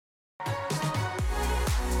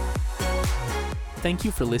Thank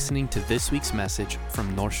you for listening to this week's message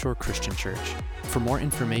from North Shore Christian Church. For more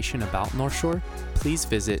information about North Shore, please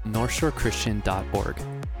visit northshorechristian.org.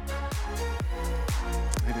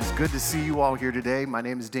 It is good to see you all here today. My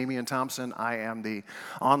name is Damian Thompson. I am the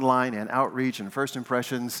online and outreach and first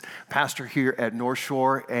impressions pastor here at North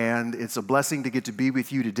Shore, and it's a blessing to get to be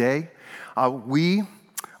with you today. We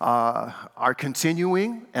are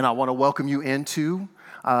continuing, and I want to welcome you into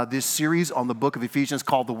this series on the book of Ephesians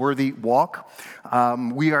called The Worthy Walk.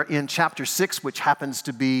 We are in chapter 6, which happens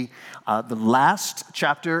to be the last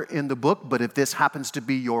chapter in the book, but if this happens to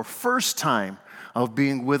be your first time of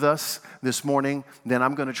being with us this morning, then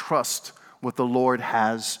I'm going to trust what the Lord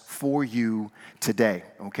has for you today,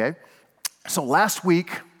 okay? So last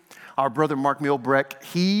week, our brother Mark Milbrecht,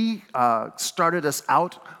 he started us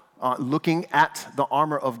out looking at the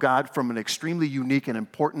armor of God from an extremely unique and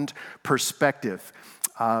important perspective.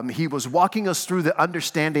 He was walking us through the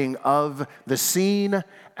understanding of the seen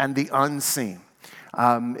and the unseen.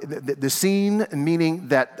 The seen meaning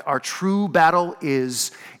that our true battle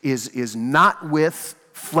is not with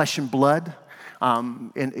flesh and blood.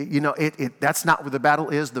 That's not where the battle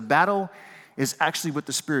is. The battle is actually with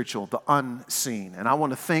the spiritual, the unseen. And I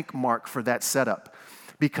want to thank Mark for that setup,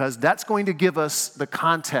 because that's going to give us the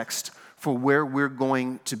context for where we're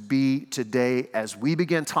going to be today as we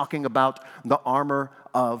begin talking about the armor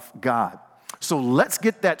of God. So let's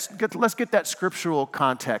get that scriptural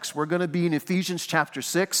context. We're going to be in Ephesians chapter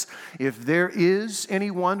 6. If there is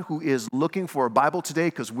anyone who is looking for a Bible today,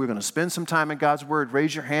 because we're going to spend some time in God's Word,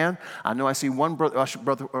 raise your hand. I know I see one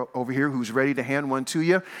brother over here who's ready to hand one to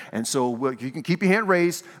you. And so you can keep your hand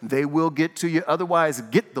raised. They will get to you. Otherwise,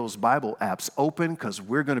 get those Bible apps open, because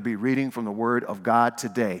we're going to be reading from the Word of God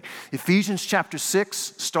today. Ephesians chapter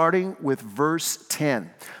 6, starting with verse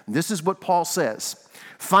 10. This is what Paul says.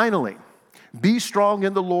 Finally, be strong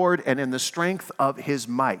in the Lord and in the strength of his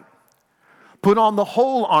might. Put on the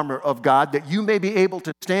whole armor of God, that you may be able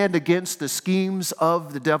to stand against the schemes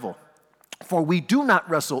of the devil. For we do not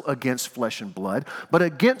wrestle against flesh and blood, but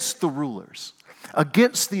against the rulers,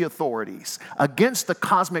 against the authorities, against the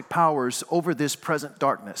cosmic powers over this present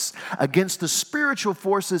darkness, against the spiritual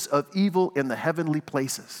forces of evil in the heavenly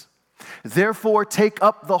places. Therefore, take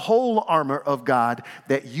up the whole armor of God,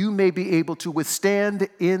 that you may be able to withstand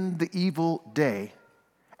in the evil day,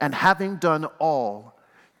 and having done all,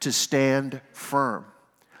 to stand firm.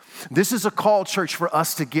 This is a call, church, for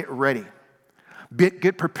us to get ready,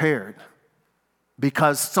 get prepared,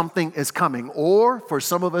 because something is coming. Or for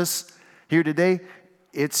some of us here today,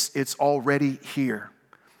 it's already here.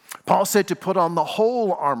 Paul said to put on the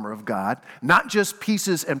whole armor of God, not just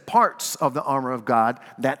pieces and parts of the armor of God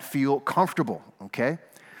that feel comfortable, okay?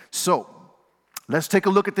 So let's take a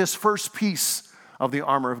look at this first piece of the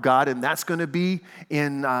armor of God, and that's going to be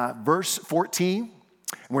in verse 14.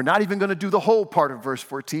 We're not even going to do the whole part of verse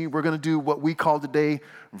 14. We're going to do what we call today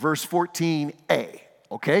verse 14a,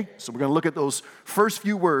 okay? So we're going to look at those first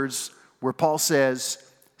few words where Paul says,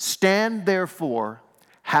 "Stand therefore,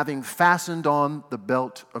 having fastened on the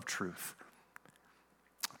belt of truth."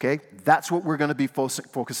 Okay, that's what we're going to be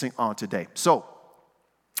focusing on today. So,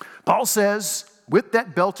 Paul says, with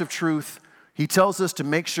that belt of truth, he tells us to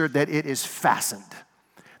make sure that it is fastened.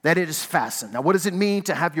 That it is fastened. Now, what does it mean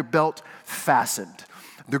to have your belt fastened?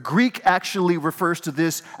 The Greek actually refers to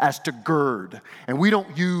this as to gird. And we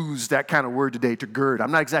don't use that kind of word today, to gird.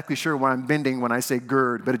 I'm not exactly sure why I'm bending when I say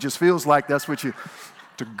gird, but it just feels like that's what to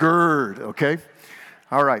gird, okay?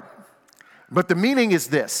 All right, but the meaning is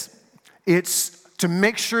this. It's to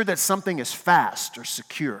make sure that something is fast or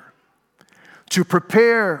secure, to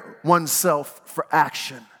prepare oneself for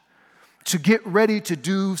action, to get ready to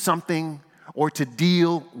do something or to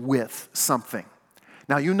deal with something.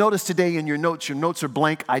 Now, you notice today in your notes are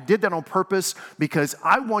blank. I did that on purpose because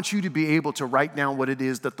I want you to be able to write down what it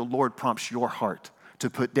is that the Lord prompts your heart to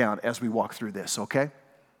put down as we walk through this, okay?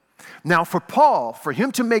 Now, for Paul, for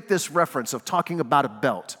him to make this reference of talking about a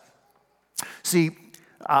belt, see,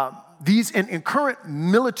 these in current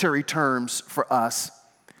military terms for us,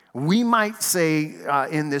 we might say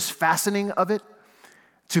in this fastening of it,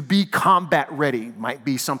 to be combat ready might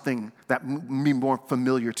be something that may be more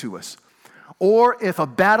familiar to us. Or if a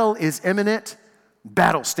battle is imminent,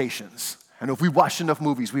 battle stations. And if we've watched enough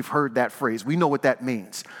movies, we've heard that phrase. We know what that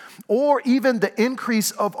means. Or even the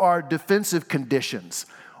increase of our defensive conditions,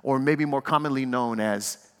 or maybe more commonly known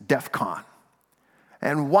as DEFCON.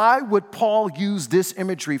 And why would Paul use this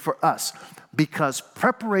imagery for us? Because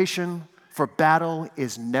preparation for battle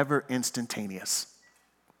is never instantaneous.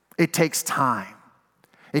 It takes time.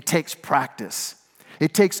 It takes practice.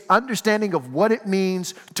 It takes understanding of what it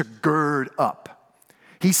means to gird up.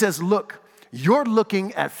 He says, look, you're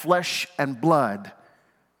looking at flesh and blood.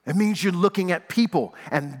 It means you're looking at people,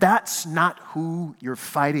 and that's not who you're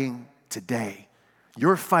fighting today.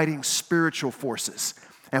 You're fighting spiritual forces,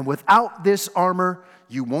 and without this armor,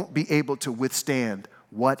 you won't be able to withstand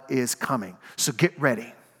what is coming. So get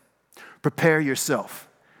ready. Prepare yourself.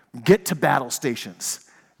 Get to battle stations.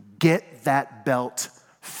 Get that belt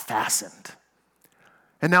fastened.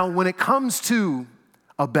 And now when it comes to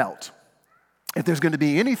a belt, if there's going to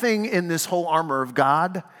be anything in this whole armor of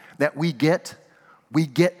God that we get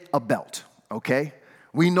a belt, okay?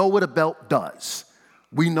 We know what a belt does.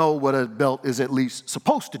 We know what a belt is at least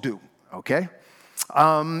supposed to do, okay?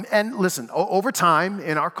 And listen, over time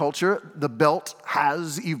in our culture, the belt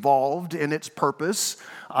has evolved in its purpose.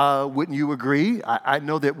 Wouldn't you agree? I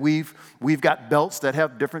know that we've got belts that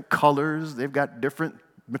have different colors. They've got different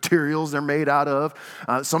materials they're made out of.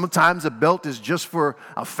 Sometimes a belt is just for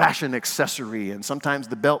a fashion accessory, and sometimes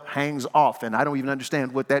the belt hangs off, and I don't even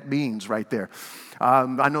understand what that means right there.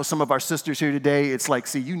 I know some of our sisters here today, it's like,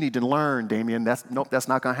 see, you need to learn, Damien. Nope, that's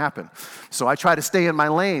not going to happen. So I try to stay in my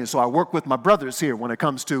lane. So I work with my brothers here when it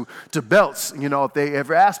comes to belts. You know, if they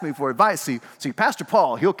ever ask me for advice, see, Pastor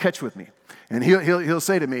Paul, he'll catch with me. And he'll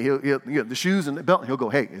say to me, he'll the shoes and the belt, and he'll go,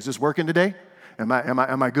 hey, is this working today? Am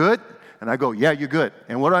I good? And I go, yeah, you're good.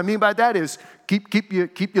 And what I mean by that is keep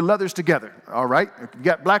your leathers together, all right? If you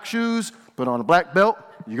got black shoes, put on a black belt,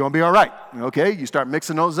 you're going to be all right, okay? You start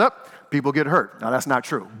mixing those up, people get hurt. Now, that's not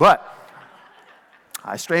true, but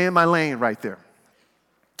I stay in my lane right there.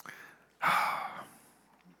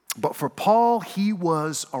 But for Paul, he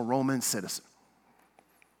was a Roman citizen.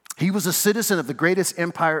 He was a citizen of the greatest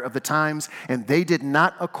empire of the times, and they did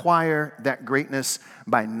not acquire that greatness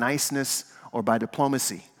by niceness or by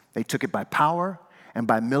diplomacy. They took it by power and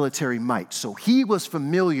by military might. So he was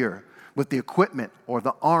familiar with the equipment or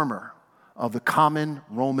the armor of the common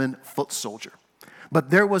Roman foot soldier. But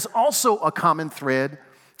there was also a common thread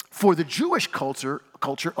for the Jewish culture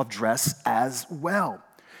of dress as well.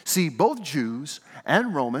 See, both Jews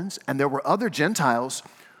and Romans, and there were other Gentiles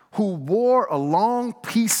who wore a long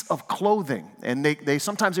piece of clothing, and they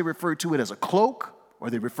sometimes they referred to it as a cloak, or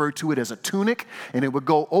they referred to it as a tunic, and it would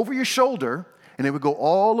go over your shoulder, and it would go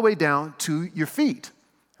all the way down to your feet,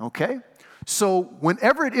 okay? So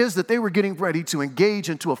whenever it is that they were getting ready to engage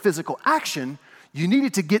into a physical action, you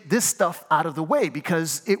needed to get this stuff out of the way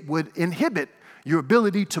because it would inhibit your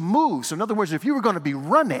ability to move. So in other words, if you were going to be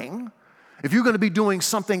running, if you're going to be doing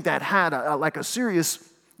something that had like a serious,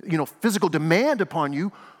 physical demand upon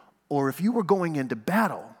you, or if you were going into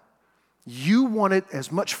battle, you wanted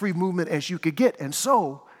as much free movement as you could get. And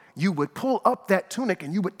so you would pull up that tunic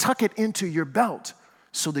and you would tuck it into your belt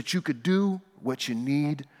so that you could do what you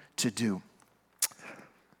need to do.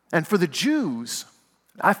 And for the Jews,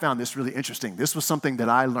 I found this really interesting. This was something that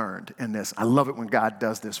I learned in this. I love it when God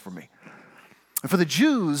does this for me. And for the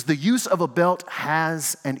Jews, the use of a belt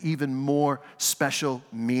has an even more special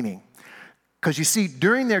meaning. Because you see,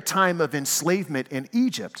 during their time of enslavement in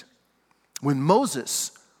Egypt, when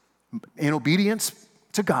Moses, in obedience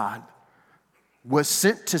to God, was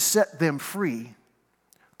sent to set them free,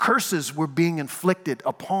 curses were being inflicted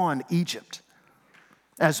upon Egypt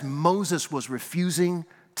as Moses was refusing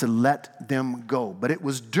to let them go. But it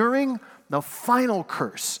was during the final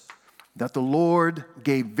curse that the Lord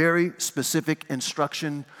gave very specific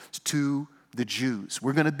instruction to the Jews.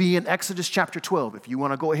 We're going to be in Exodus chapter 12. If you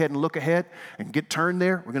want to go ahead and look ahead and get turned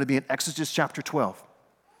there, we're going to be in Exodus chapter 12.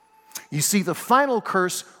 You see, the final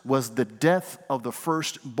curse was the death of the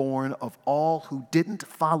firstborn of all who didn't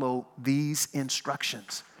follow these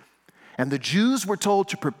instructions. And the Jews were told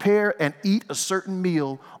to prepare and eat a certain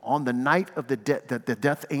meal on the night of that the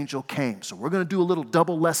death angel came. So we're going to do a little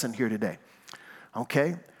double lesson here today,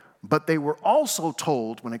 okay? But they were also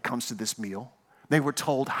told, when it comes to this meal, they were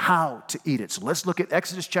told how to eat it. So let's look at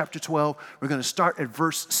Exodus chapter 12. We're going to start at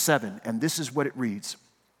verse 7, and this is what it reads.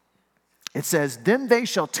 It says, "Then they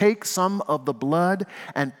shall take some of the blood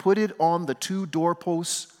and put it on the 2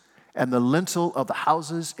 doorposts and the lintel of the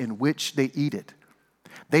houses in which they eat it.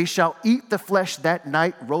 They shall eat the flesh that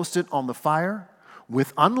night roasted on the fire.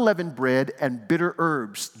 With unleavened bread and bitter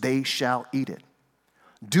herbs they shall eat it.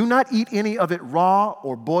 Do not eat any of it raw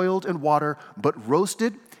or boiled in water, but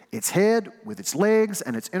roasted, its head with its legs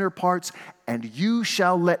and its inner parts, and you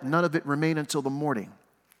shall let none of it remain until the morning.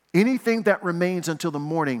 Anything that remains until the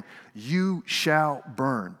morning, you shall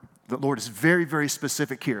burn." The Lord is very, very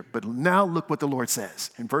specific here. But now look what the Lord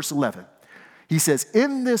says in verse 11. He says,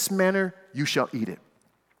 "In this manner you shall eat it,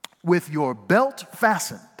 with your belt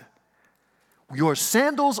fastened, your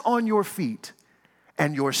sandals on your feet,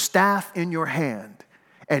 and your staff in your hand,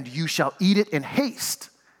 and you shall eat it in haste.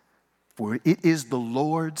 for it is the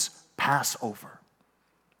Lord's Passover.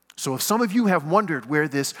 So if some of you have wondered where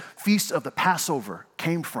this feast of the Passover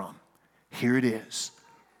came from, here it is.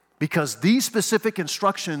 Because these specific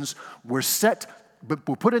instructions were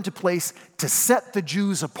put into place to set the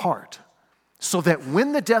Jews apart, so that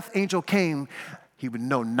when the death angel came, he would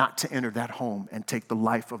know not to enter that home and take the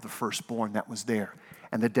life of the firstborn that was there.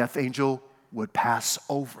 And the death angel would pass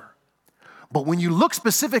over. But when you look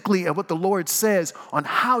specifically at what the Lord says on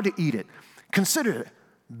how to eat it, consider it: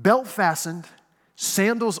 belt fastened,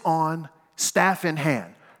 sandals on, staff in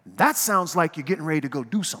hand. That sounds like you're getting ready to go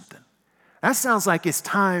do something. That sounds like it's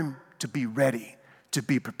time to be ready, to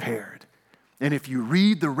be prepared. And if you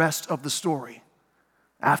read the rest of the story,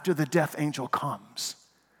 after the death angel comes,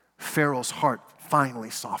 Pharaoh's heart finally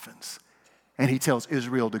softens, and he tells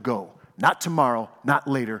Israel to go. Not tomorrow, not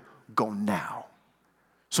later, go now.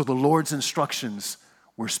 So the Lord's instructions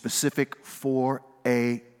were specific for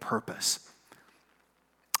a purpose.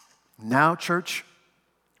 Now, church,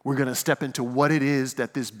 we're going to step into what it is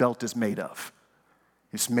that this belt is made of.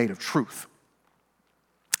 It's made of truth.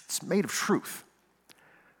 It's made of truth.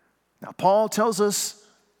 Now, Paul tells us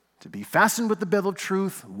to be fastened with the belt of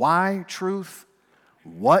truth. Why truth?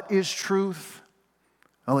 What is truth?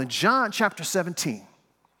 Well, in John chapter 17,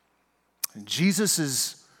 Jesus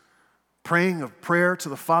is praying a prayer to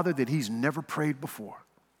the Father that he's never prayed before.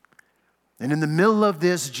 And in the middle of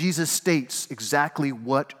this, Jesus states exactly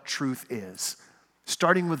what truth is.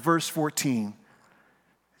 Starting with verse 14,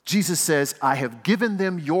 Jesus says, I have given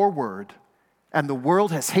them your word, and the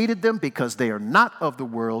world has hated them because they are not of the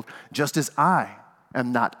world, just as I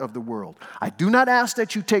am not of the world. I do not ask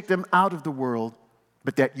that you take them out of the world,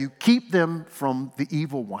 but that you keep them from the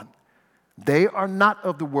evil one. They are not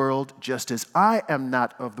of the world, just as I am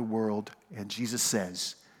not of the world. And Jesus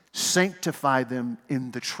says, sanctify them in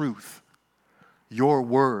the truth. Your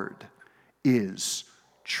word is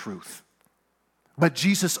truth. But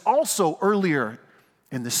Jesus also earlier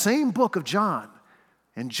in the same book of John,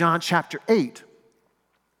 in John chapter 8,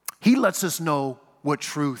 he lets us know what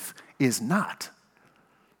truth is not.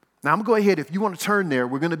 Now I'm going to go ahead. If you want to turn there,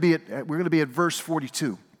 we're going to be at verse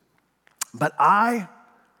 42. But I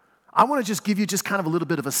want to just give you just kind of a little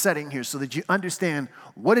bit of a setting here so that you understand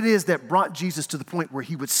what it is that brought Jesus to the point where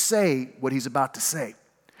he would say what he's about to say.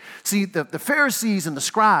 See, the Pharisees and the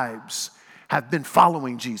scribes have been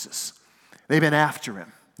following Jesus. They've been after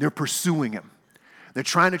him. They're pursuing him. They're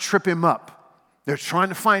trying to trip him up. They're trying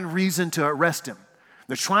to find reason to arrest him.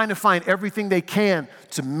 They're trying to find everything they can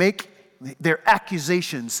to make their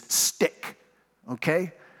accusations stick,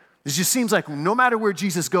 okay? It just seems like no matter where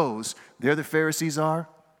Jesus goes, there the Pharisees are,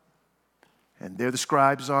 and there the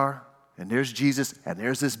scribes are, and there's Jesus, and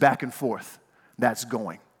there's this back and forth that's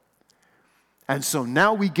going. And so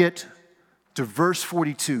now we get to verse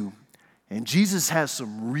 42, and Jesus has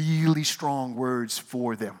some really strong words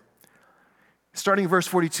for them. Starting in verse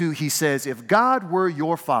 42, he says, if God were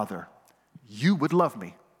your father, you would love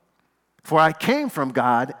me. For I came from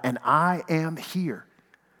God, and I am here.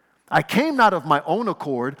 I came not of my own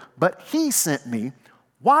accord, but he sent me.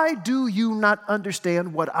 Why do you not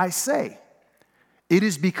understand what I say? It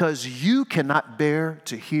is because you cannot bear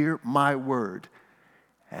to hear my word.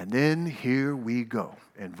 And then here we go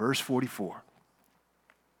in verse 44.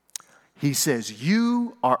 He says,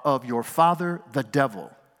 you are of your father, the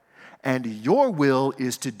devil, and your will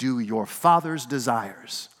is to do your father's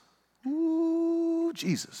desires. Ooh,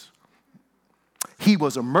 Jesus. He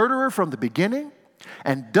was a murderer from the beginning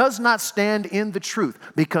and does not stand in the truth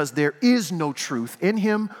because there is no truth in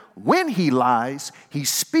him. When he lies, he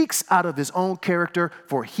speaks out of his own character,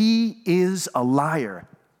 for he is a liar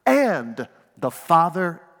and the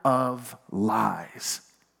father of lies.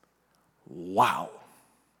 Wow.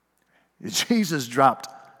 Jesus dropped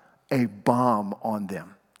a bomb on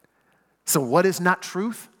them. So what is not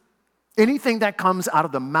truth? Anything that comes out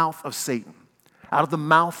of the mouth of Satan, out of the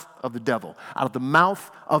mouth of the devil, out of the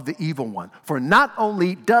mouth of the evil one. For not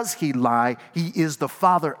only does he lie, he is the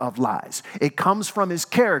father of lies. It comes from his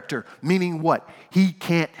character, meaning what? He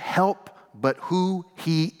can't help but who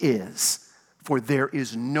he is. For there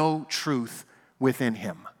is no truth within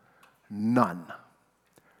him. None.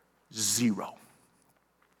 Zero.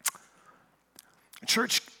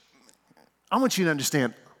 Church, I want you to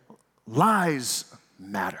understand, lies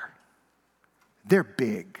matter. They're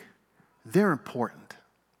big. They're important.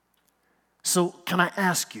 So can I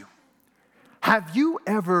ask you, have you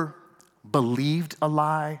ever believed a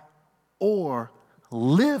lie or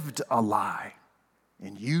lived a lie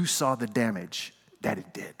and you saw the damage that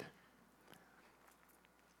it did?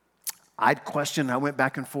 I went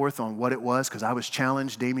back and forth on what it was because I was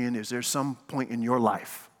challenged. Damien, is there some point in your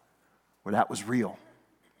life where that was real.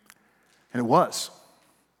 And it was.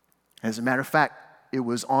 As a matter of fact, it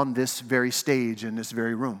was on this very stage in this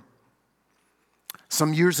very room.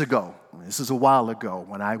 Some years ago, this is a while ago,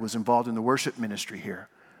 when I was involved in the worship ministry here,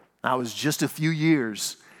 I was just a few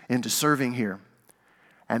years into serving here.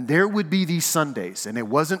 And there would be these Sundays, and it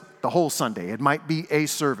wasn't the whole Sunday. It might be a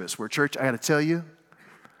service where, church, I got to tell you,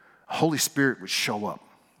 the Holy Spirit would show up.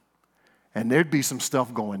 And there'd be some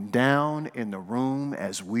stuff going down in the room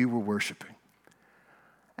as we were worshiping.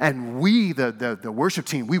 And we, the worship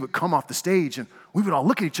team, we would come off the stage and we would all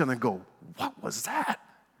look at each other and go, what was that?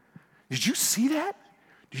 Did you see that?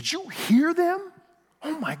 Did you hear them?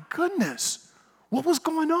 Oh my goodness. What was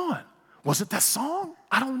going on? Was it that song?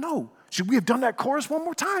 I don't know. Should we have done that chorus one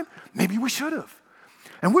more time? Maybe we should have.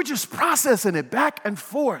 And we're just processing it back and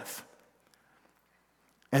forth.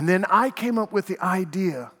 And then I came up with the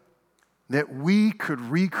idea that we could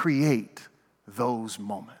recreate those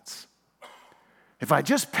moments. If I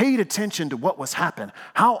just paid attention to what was happening,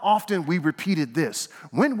 how often we repeated this,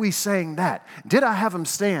 when we sang that, did I have them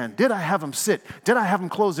stand? Did I have them sit? Did I have them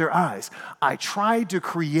close their eyes? I tried to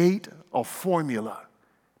create a formula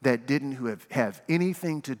that didn't have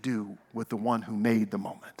anything to do with the one who made the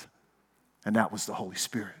moment. And that was the Holy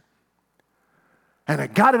Spirit. And I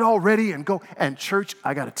got it all ready and go. And church,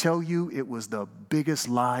 I got to tell you, it was the biggest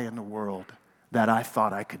lie in the world that I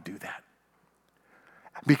thought I could do that.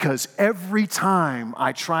 Because every time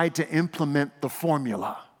I tried to implement the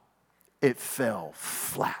formula, it fell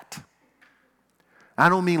flat. I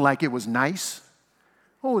don't mean like it was nice.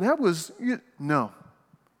 Oh, that was, no.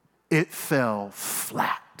 It fell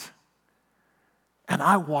flat. And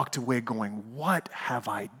I walked away going, what have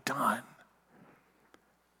I done?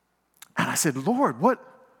 And I said, Lord,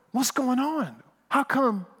 what's going on? How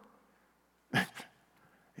come?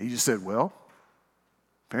 He just said, well,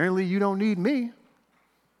 apparently you don't need me.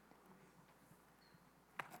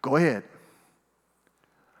 Go ahead.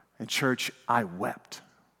 In church, I wept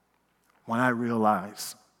when I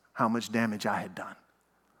realized how much damage I had done.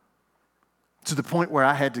 To the point where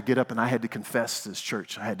I had to get up and I had to confess to this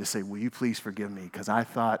church. I had to say, will you please forgive me? Because I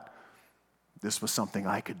thought this was something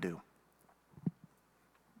I could do.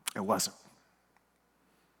 It wasn't.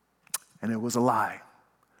 And it was a lie.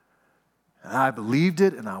 And I believed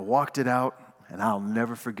it and I walked it out and I'll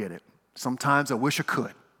never forget it. Sometimes I wish I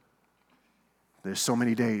could. There's so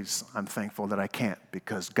many days I'm thankful that I can't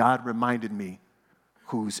because God reminded me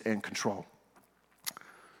who's in control.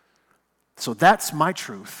 So that's my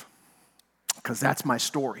truth. Because that's my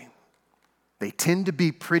story. They tend to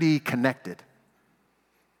be pretty connected.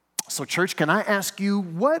 So church, can I ask you,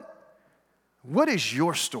 what is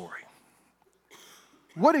your story?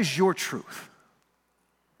 What is your truth?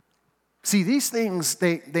 See, these things,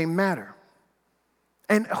 they matter.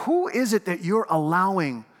 And who is it that you're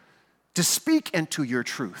allowing to speak into your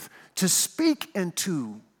truth, to speak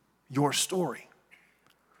into your story?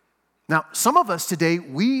 Now, some of us today,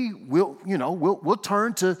 we'll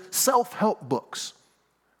turn to self-help books,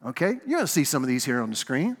 okay? You're going to see some of these here on the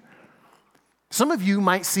screen. Some of you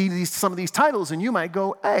might see some of these titles and you might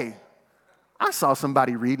go, hey, I saw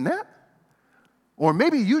somebody reading that. Or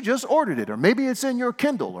maybe you just ordered it, or maybe it's in your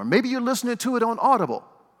Kindle, or maybe you're listening to it on Audible.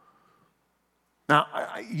 Now,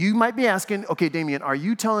 you might be asking, okay, Damien, are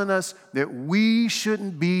you telling us that we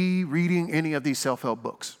shouldn't be reading any of these self-help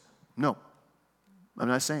books? No, I'm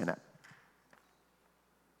not saying that.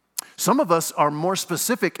 Some of us are more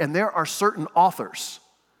specific, and there are certain authors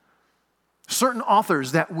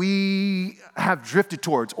that we have drifted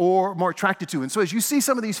towards or more attracted to. And so as you see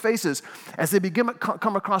some of these faces, as they begin to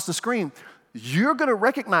come across the screen, you're going to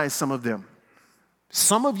recognize some of them.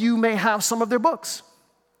 Some of you may have some of their books.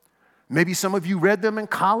 Maybe some of you read them in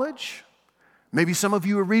college. Maybe some of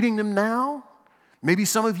you are reading them now. Maybe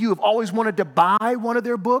some of you have always wanted to buy one of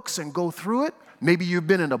their books and go through it. Maybe you've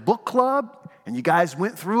been in a book club and you guys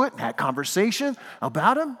went through it and had conversation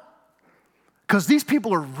about them. Because these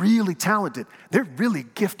people are really talented. They're really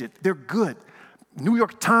gifted. They're good. New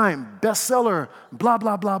York Times, bestseller, blah,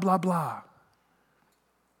 blah, blah, blah, blah.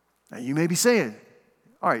 Now you may be saying,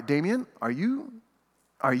 all right, Damien, are you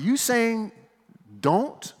saying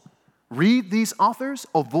don't read these authors,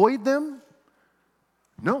 avoid them?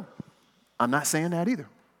 No, I'm not saying that either.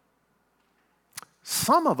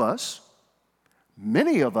 Some of us,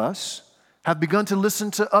 many of us, have begun to listen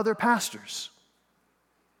to other pastors.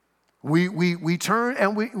 We turn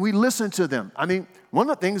and we listen to them. I mean, one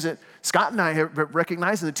of the things that Scott and I have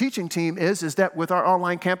recognized in the teaching team is that with our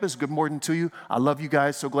online campus, good morning to you. I love you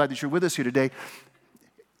guys. So glad that you're with us here today.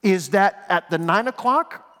 Is that at the 9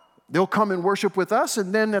 o'clock, they'll come and worship with us.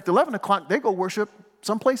 And then at the 11 o'clock, they go worship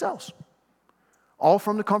someplace else. all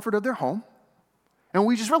from the comfort of their home. And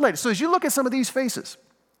we just relate. So as you look at some of these faces,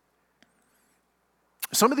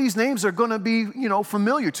 some of these names are going to be,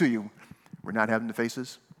 familiar to you. We're not having the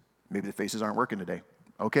faces. Maybe the faces aren't working today.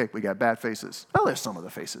 Okay, we got bad faces. Well, there's some of the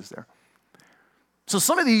faces there. So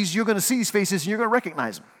some of these, you're going to see these faces and you're going to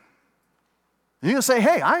recognize them. And you're going to say,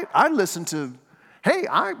 hey, I listen to, hey,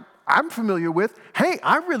 I'm familiar with, hey,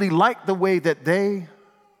 I really like the way that they,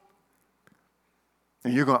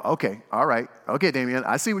 and you're going, okay, all right. Okay, Damien,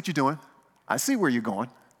 I see what you're doing. I see where you're going.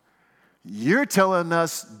 You're telling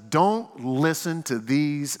us don't listen to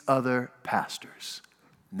these other pastors.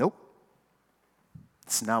 Nope.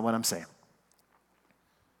 That's not what I'm saying.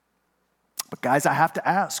 But guys, I have to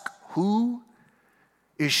ask, who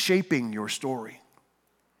is shaping your story?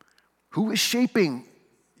 Who is shaping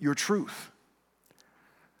your truth?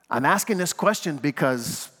 I'm asking this question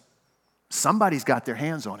because somebody's got their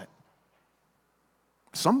hands on it.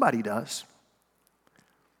 Somebody does.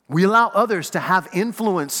 We allow others to have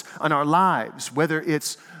influence on our lives, whether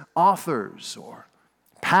it's authors or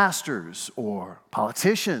pastors or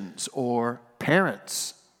politicians or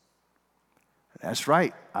parents. That's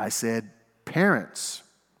right, I said parents.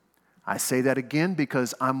 I say that again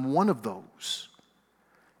because I'm one of those,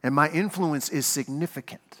 and my influence is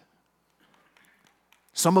significant.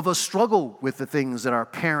 Some of us struggle with the things that our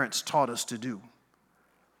parents taught us to do.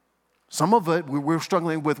 Some of it, we're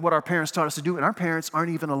struggling with what our parents taught us to do, and our parents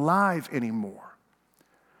aren't even alive anymore.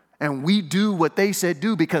 And we do what they said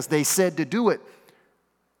do because they said to do it.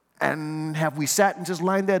 And have we sat and just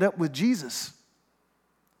lined that up with Jesus?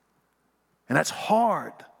 And that's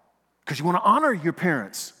hard because you want to honor your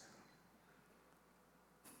parents.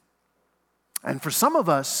 And for some of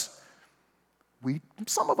us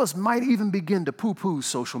might even begin to poo-poo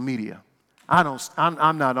social media.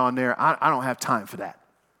 I'm not on there. I don't have time for that.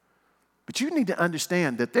 But you need to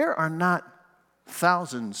understand that there are not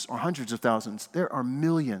thousands or hundreds of thousands. There are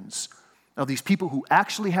millions of these people who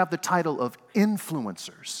actually have the title of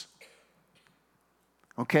influencers.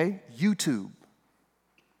 Okay? YouTube,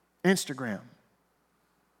 Instagram,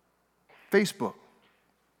 Facebook,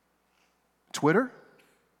 Twitter.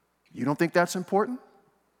 You don't think that's important?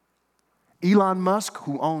 Elon Musk,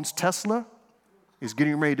 who owns Tesla, is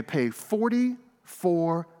getting ready to pay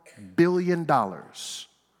 $44 billion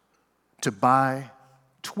to buy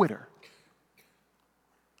Twitter.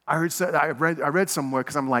 I read somewhere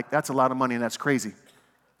because I'm like, that's a lot of money and that's crazy.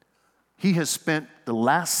 He has spent the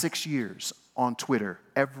last 6 years on Twitter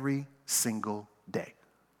every single day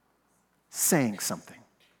saying something.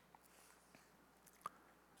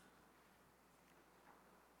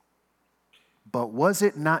 But was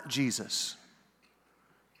it not Jesus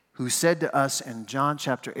who said to us in John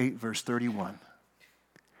chapter 8, verse 31,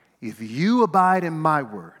 if you abide in my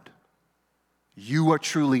word, you are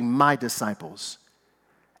truly my disciples,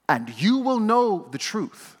 and you will know the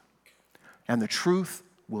truth, and the truth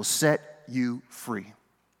will set you free.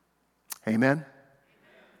 Amen?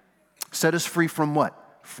 Set us free from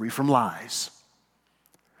what? Free from lies.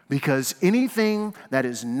 Because anything that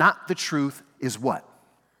is not the truth is what?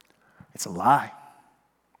 It's a lie.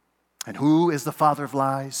 And who is the father of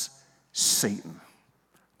lies? Satan,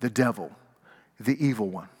 the devil, the evil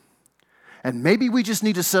one. And maybe we just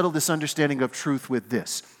need to settle this understanding of truth with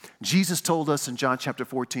this. Jesus told us in John chapter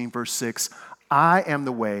 14, verse 6, I am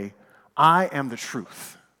the way, I am the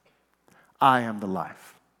truth, I am the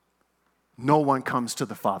life. No one comes to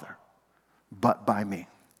the Father but by me.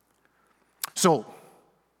 So,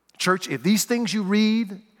 church, if these things you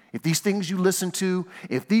read, if these things you listen to,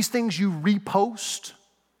 if these things you repost,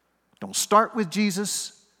 don't start with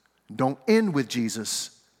Jesus, don't end with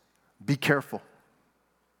Jesus, be careful.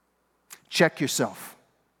 Check yourself.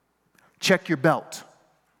 Check your belt.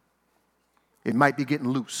 It might be getting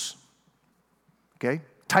loose. Okay?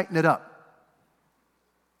 Tighten it up.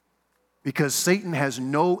 Because Satan has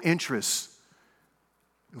no interest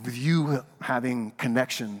with you having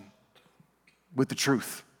connection with the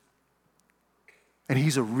truth. And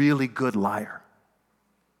he's a really good liar.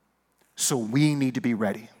 So we need to be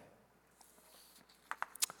ready.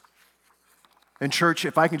 And church,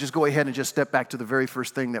 if I can just go ahead and just step back to the very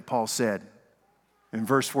first thing that Paul said in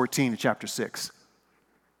verse 14 of chapter 6.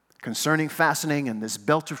 Concerning fastening and this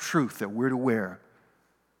belt of truth that we're to wear,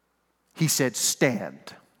 he said,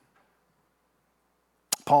 stand.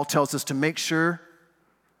 Paul tells us to make sure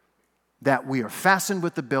that we are fastened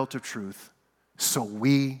with the belt of truth so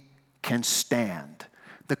we can stand.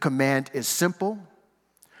 The command is simple,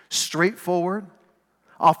 straightforward,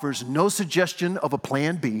 offers no suggestion of a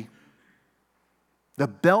plan B. The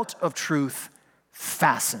belt of truth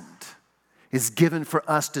fastened is given for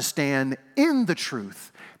us to stand in the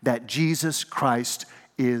truth that Jesus Christ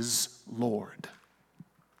is Lord.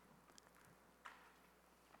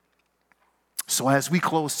 So as we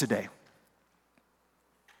close today,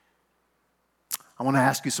 I want to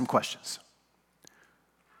ask you some questions.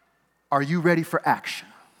 Are you ready for action?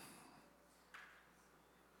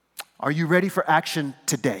 Are you ready for action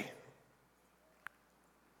today?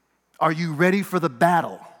 Are you ready for the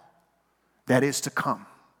battle that is to come?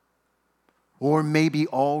 Or maybe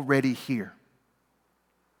already here?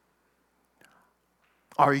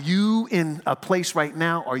 Are you in a place right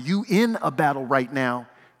now? Are you in a battle right now?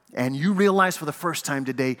 And you realize for the first time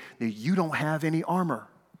today that you don't have any armor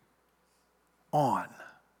on.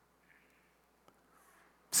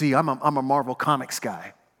 See, I'm a Marvel Comics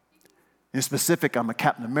guy. In specific, I'm a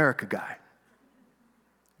Captain America guy.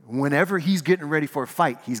 Whenever he's getting ready for a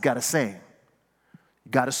fight, he's got a saying.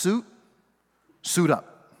 You got a suit? Suit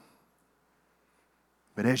up.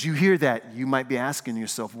 But as you hear that, you might be asking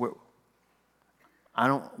yourself,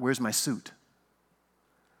 where's my suit?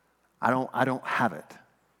 I don't have it.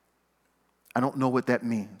 I don't know what that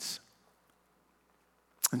means.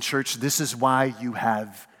 And church, this is why you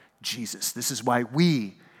have Jesus. This is why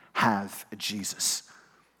we have Jesus.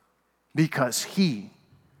 Because he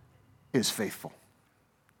is faithful.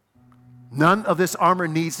 None of this armor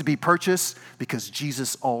needs to be purchased because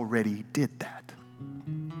Jesus already did that.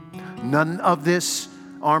 None of this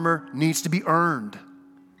armor needs to be earned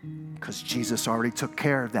because Jesus already took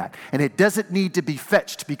care of that. And it doesn't need to be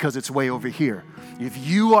fetched because it's way over here. If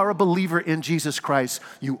you are a believer in Jesus Christ,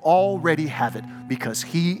 you already have it because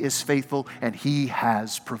he is faithful and he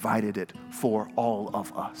has provided it for all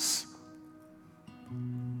of us.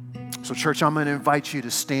 So church, I'm going to invite you to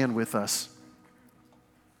stand with us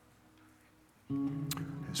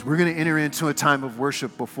as we're going to enter into a time of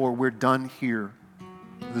worship before we're done here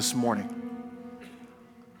this morning.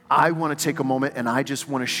 I want to take a moment and I just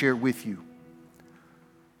want to share with you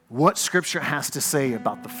what Scripture has to say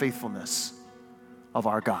about the faithfulness of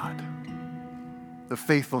our God, the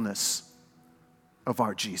faithfulness of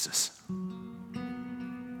our Jesus.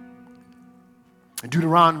 In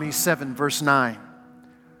Deuteronomy 7, verse 9,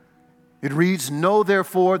 it reads, "Know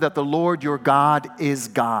therefore that the Lord your God is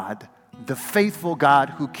God, the faithful God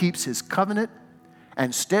who keeps his covenant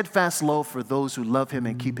and steadfast love for those who love him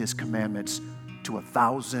and keep his commandments to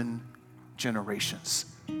 1,000 generations."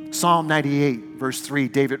 Psalm 98, verse 3,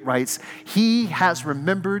 David writes, "He has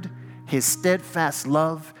remembered his steadfast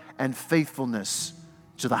love and faithfulness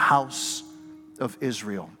to the house of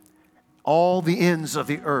Israel. All the ends of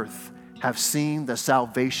the earth have seen the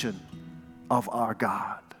salvation of our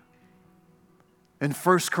God." In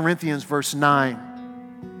 1 Corinthians, verse 9,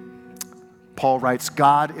 Paul writes,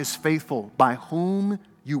 "God is faithful, by whom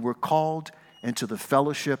you were called into the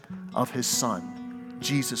fellowship of his Son,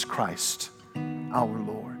 Jesus Christ, our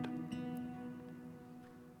Lord."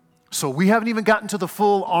 So we haven't even gotten to the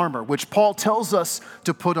full armor, which Paul tells us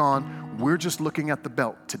to put on. We're just looking at the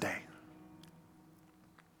belt today.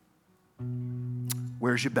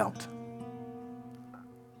 Where's your belt?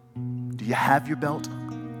 Do you have your belt?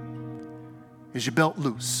 Is your belt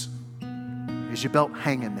loose? Is your belt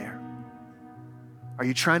hanging there? Are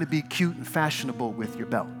you trying to be cute and fashionable with your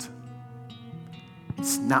belt?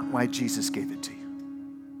 It's not why Jesus gave it to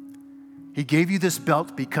you. He gave you this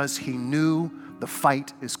belt because he knew the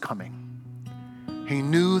fight is coming. He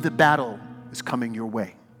knew the battle is coming your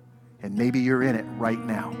way. And maybe you're in it right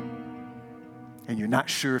now. And you're not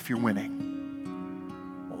sure if you're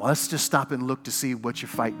winning. Well, let's just stop and look to see what you're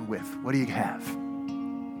fighting with. What do you have?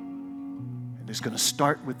 And it's going to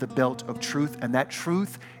start with the belt of truth. And that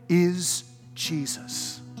truth is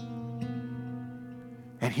Jesus.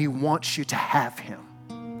 And he wants you to have him.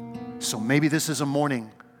 So maybe this is a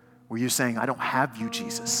morning where you're saying, "I don't have you,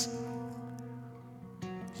 Jesus."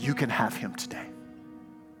 You can have him today.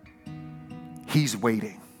 He's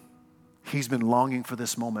waiting. He's been longing for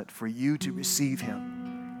this moment for you to receive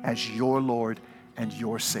him as your Lord and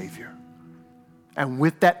your Savior. And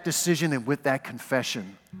with that decision and with that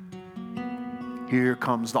confession, here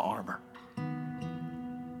comes the armor.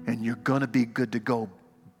 And you're going to be good to go,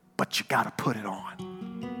 but you got to put it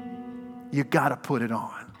on. You got to put it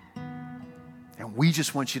on. And we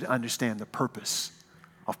just want you to understand the purpose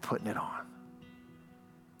of putting it on.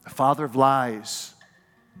 The father of lies,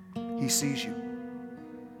 he sees you.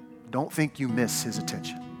 Don't think you miss his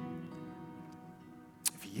attention.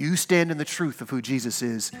 If you stand in the truth of who Jesus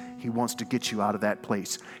is, he wants to get you out of that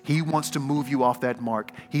place. He wants to move you off that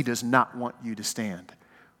mark. He does not want you to stand.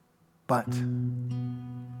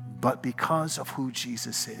 But because of who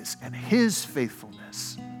Jesus is and his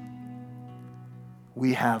faithfulness,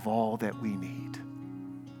 we have all that we need.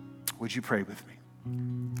 Would you pray with me?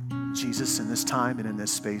 Jesus, in this time and in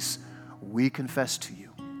this space, we confess to you,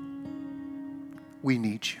 we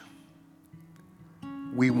need you.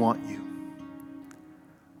 We want you.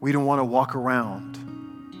 We don't want to walk around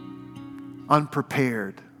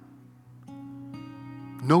unprepared,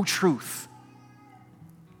 no truth,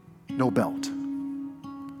 no belt.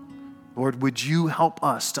 Lord, would you help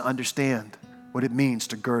us to understand what it means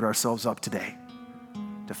to gird ourselves up today,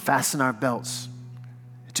 to fasten our belts,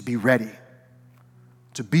 to be ready,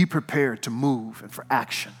 to be prepared to move and for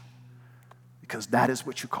action, because that is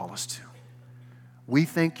what you call us to. We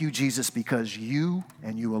thank you, Jesus, because you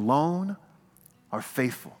and you alone are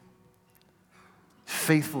faithful.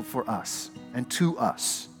 Faithful for us and to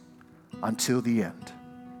us until the end.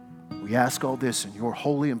 We ask all this in your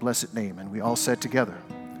holy and blessed name, and we all said together,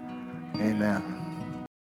 amen.